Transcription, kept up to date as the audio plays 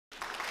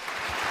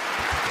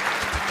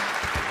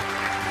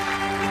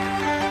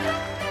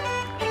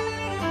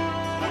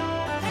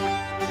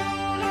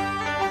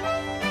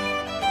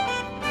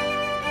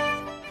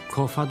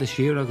Cófad a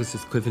siar agus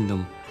is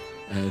cuimhindum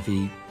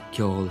bhí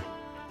ceol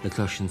le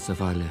cloisian sa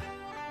bhaile.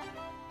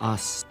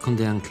 As chun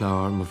dé an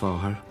clár má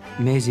bháthar,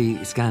 mésaí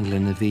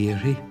scandalin a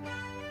bhíorthaí.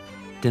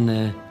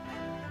 Duine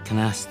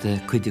canasta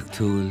cuideach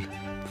túil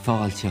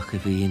fáilteach a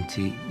bhí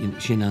intí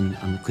sin an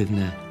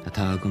cuimhne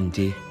atá agam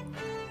dí.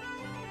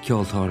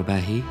 Ceoltóirí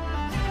bheithí.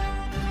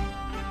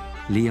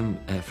 Liam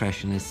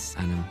freisin is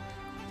anam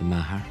de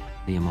maithar,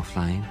 Liam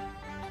O'Flynn,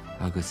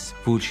 agus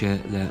bhúil sé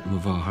le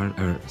má bháthar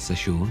ar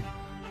sesiún.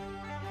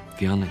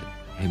 Bhí anna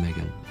himig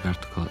an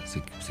verticá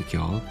sa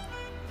ceol.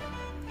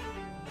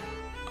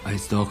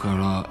 Is dócha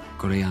rá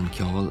go raibh an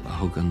ceol a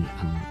thug an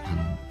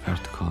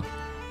verticá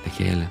le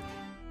chéile.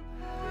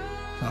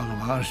 Tá go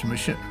bhhair me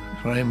sin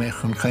raibh mé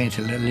chun cainte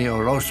le Leo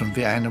Ross an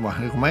bhí aine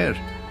bhaithna go méir.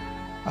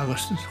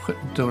 Agus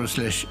dúras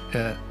leis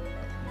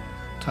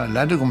tá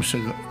leadagum sa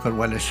gur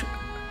bhfuilis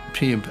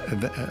príomh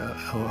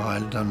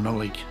bháil don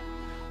nolig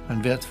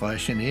an bheadfáil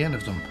sin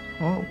éanamh dom.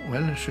 Ó,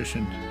 bhfuil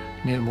sin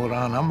níl mór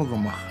an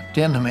amagumach.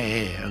 Déanam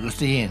mé agus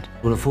dhéon.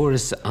 Bhfuil a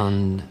furas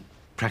an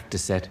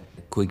practice set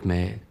chuig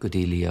mé go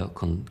dtí Leo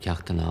chun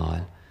ceachtain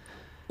áil,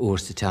 uair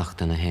sa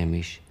teachtain a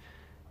héimiis,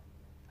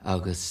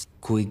 agus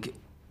chuig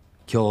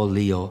ceol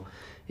Leo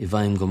I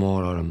bhaim go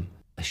mór orm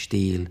a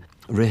stíl,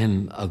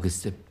 rithim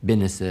agus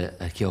binise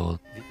a ceol.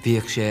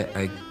 Bhíoh sé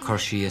ag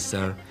chuirsíos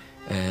ar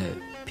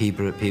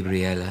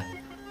píobaire eile,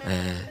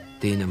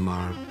 daoine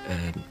mar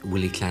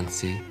Willie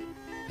Clancy,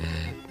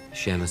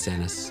 Seamus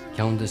Ennis.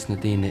 Ceantas na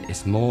daoine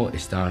is mó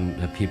is dar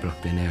na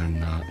píobrach bin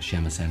na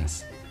Seamus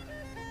Ennis.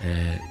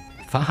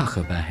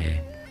 Fachacha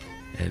bheithé,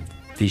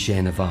 bhí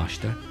sé na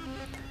bháiste.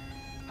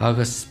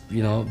 Agus,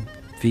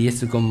 bhí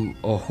is a gom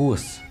ó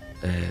thuas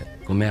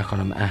go méach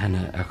an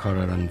aithne a chur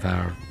ar an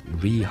bhar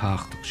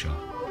rítheachtach seo.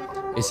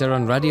 Is ar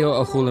an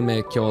radio a chula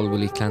mé ceol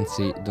Willie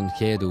Clancy don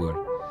chéad uair.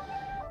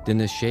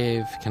 Duine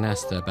séamh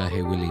canasta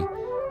bheithé Willie,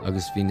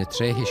 agus bhí na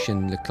tréithe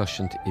sin le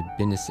cloisiant I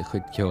binis a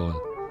chud ceol.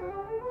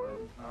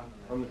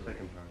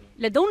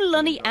 Le Dónal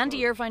Lunny,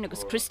 Andy Irvine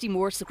agus Christy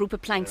Moore sa grúpa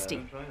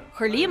Planxty.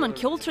 Chur Liam an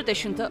ceol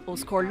traidisiúnta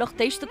os cóir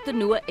lochtéisteachta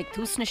nua ag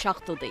tús na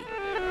seachtóidí.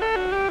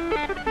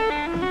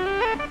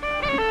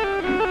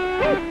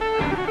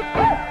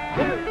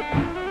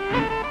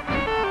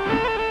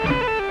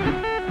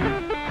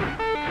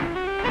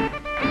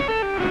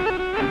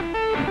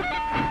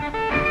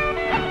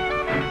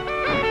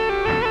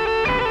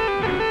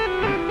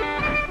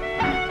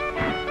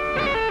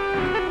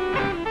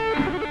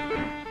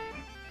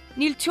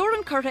 Níl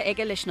teorann curtha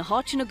aige leis na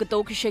háitina go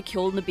dócha sé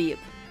ceol na bíab.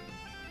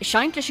 Is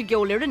seint leis a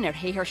geolirean ar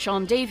héthar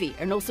Sean Davy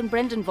ar nós an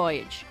Brendan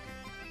Voyage.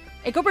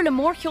 Ag obair le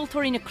mór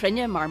ceoltóirí na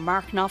crinne mar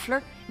Mark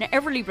Knopfler na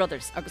Everly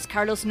Brothers agus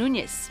Carlos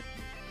Núñez.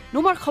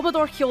 nó mar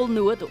chubadóir ceol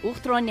nua do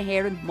uachtaráin na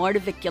hÉireann mar de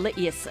bhicile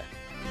íosa.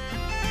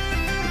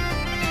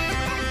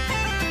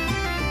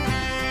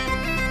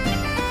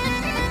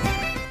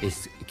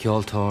 Is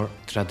ceoltóir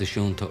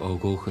traidisiúnta ó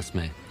ggóchas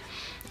mé,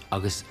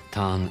 agus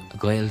tá an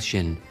gael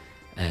sin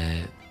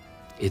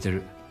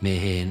idir mé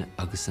héin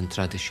agus an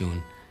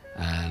traidisiún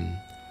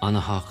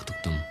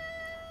anatháchtachtam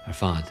ar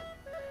fad.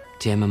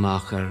 Téim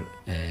amach ar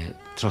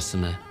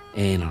trosanna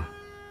éonar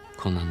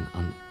chun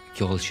an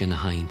ceol sin a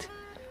haint.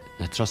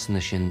 Na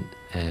trosanna sin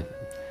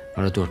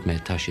mar a dúirt mé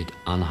tá siad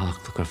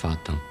anatháchtach ar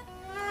fad tam.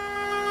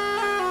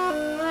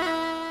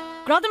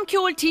 Gradam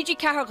Ceoil TG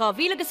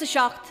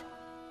 2007,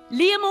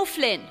 Liam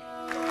O'Flynn.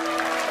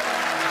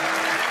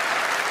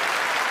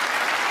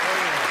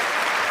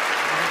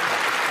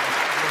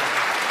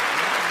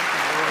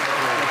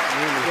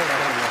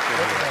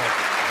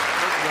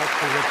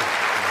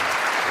 That's